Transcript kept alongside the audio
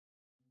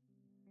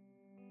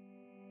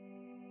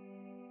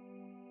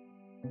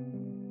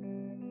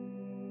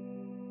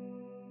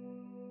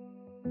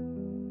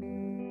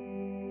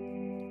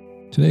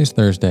Today is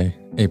Thursday,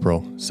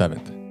 April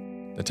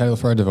 7th. The title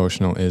for our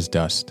devotional is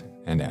Dust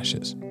and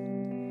Ashes.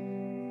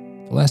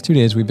 The last 2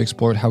 days we've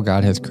explored how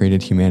God has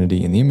created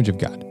humanity in the image of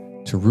God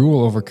to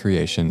rule over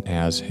creation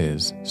as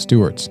His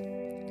stewards.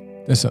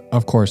 This,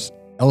 of course,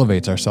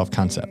 elevates our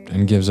self-concept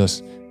and gives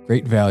us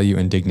great value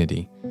and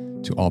dignity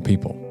to all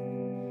people.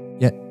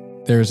 Yet,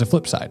 there is a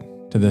flip side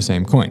to the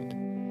same coin.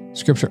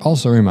 Scripture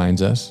also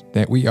reminds us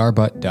that we are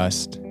but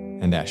dust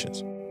and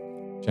ashes.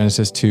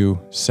 Genesis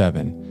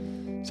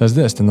 2:7 says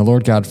this, "Then the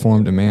Lord God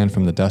formed a man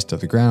from the dust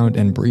of the ground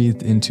and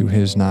breathed into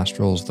his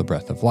nostrils the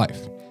breath of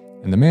life,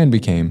 and the man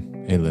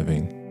became a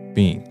living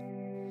being."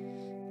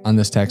 On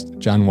this text,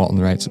 John Walton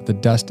writes, "The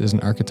dust is an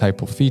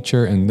archetypal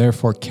feature and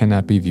therefore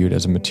cannot be viewed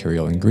as a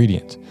material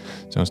ingredient."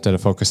 So instead of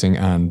focusing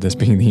on this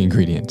being the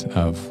ingredient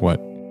of what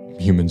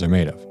humans are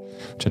made of,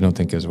 which I don't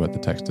think is what the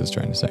text is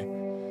trying to say,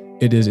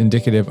 it is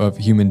indicative of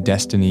human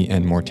destiny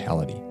and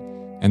mortality,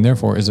 and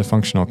therefore is a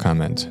functional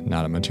comment,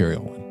 not a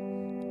material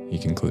one. He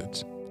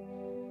concludes.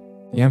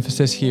 The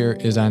emphasis here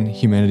is on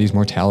humanity's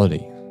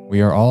mortality.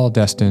 We are all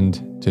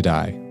destined to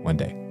die one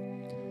day.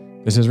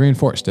 This is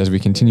reinforced as we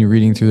continue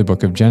reading through the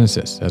book of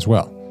Genesis as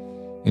well.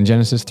 In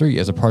Genesis 3,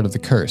 as a part of the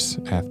curse,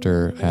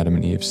 after Adam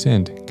and Eve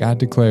sinned, God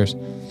declares,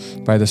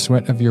 "By the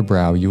sweat of your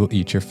brow you will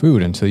eat your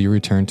food until you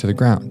return to the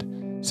ground,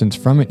 since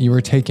from it you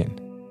were taken.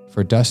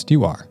 For dust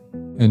you are,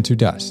 and to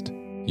dust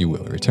you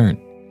will return."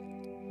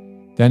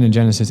 Then in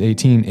Genesis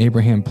 18,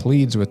 Abraham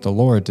pleads with the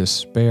Lord to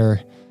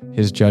spare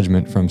his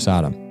judgment from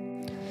Sodom.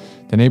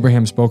 Then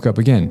Abraham spoke up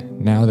again,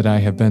 "Now that I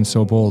have been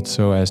so bold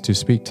so as to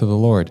speak to the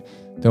Lord,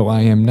 though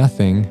I am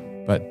nothing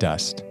but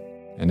dust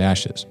and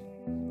ashes."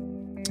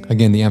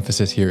 Again, the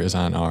emphasis here is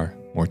on our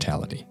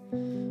mortality.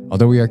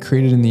 Although we are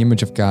created in the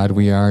image of God,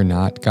 we are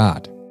not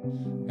God,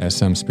 as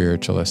some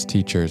spiritualist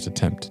teachers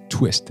attempt to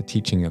twist the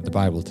teaching of the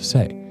Bible to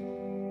say.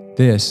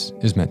 This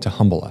is meant to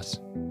humble us.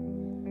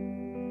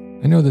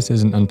 I know this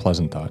is an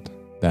unpleasant thought,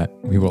 that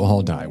we will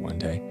all die one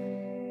day,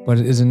 but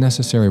it is a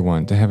necessary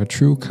one to have a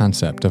true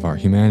concept of our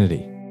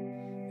humanity.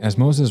 As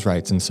Moses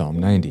writes in Psalm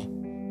 90,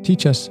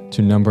 "Teach us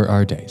to number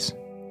our days,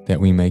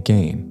 that we may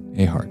gain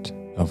a heart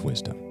of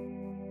wisdom."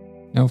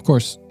 Now, of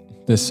course,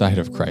 this side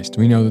of Christ,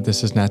 we know that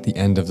this is not the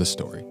end of the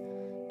story.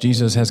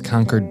 Jesus has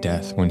conquered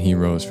death when he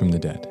rose from the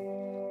dead.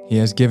 He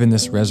has given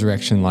this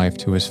resurrection life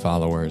to his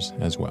followers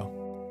as well.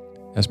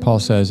 As Paul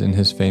says in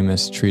his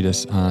famous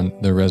treatise on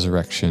the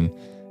resurrection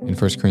in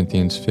 1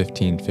 Corinthians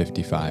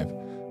 15:55,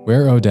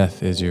 "Where, O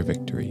death, is your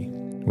victory?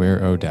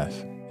 Where, O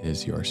death,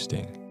 is your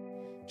sting?"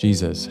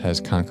 Jesus has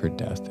conquered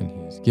death, and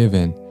he has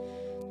given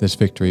this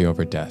victory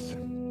over death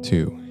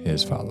to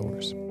his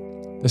followers.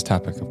 This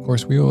topic, of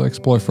course, we will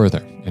explore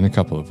further in a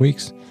couple of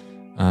weeks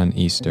on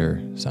Easter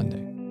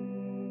Sunday.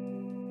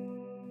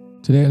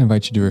 Today, I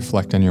invite you to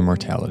reflect on your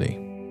mortality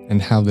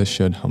and how this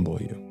should humble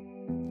you.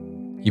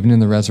 Even in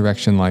the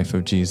resurrection life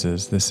of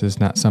Jesus, this is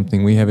not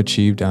something we have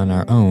achieved on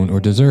our own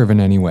or deserve in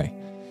any way.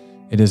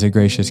 It is a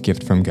gracious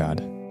gift from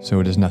God, so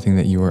it is nothing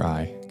that you or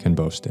I can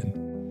boast in.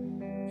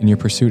 In your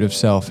pursuit of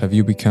self, have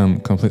you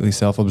become completely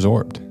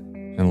self-absorbed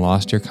and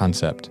lost your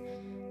concept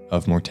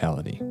of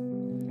mortality?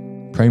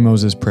 Pray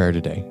Moses' prayer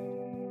today.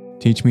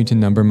 "Teach me to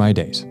number my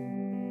days,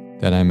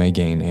 that I may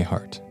gain a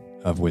heart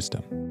of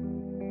wisdom."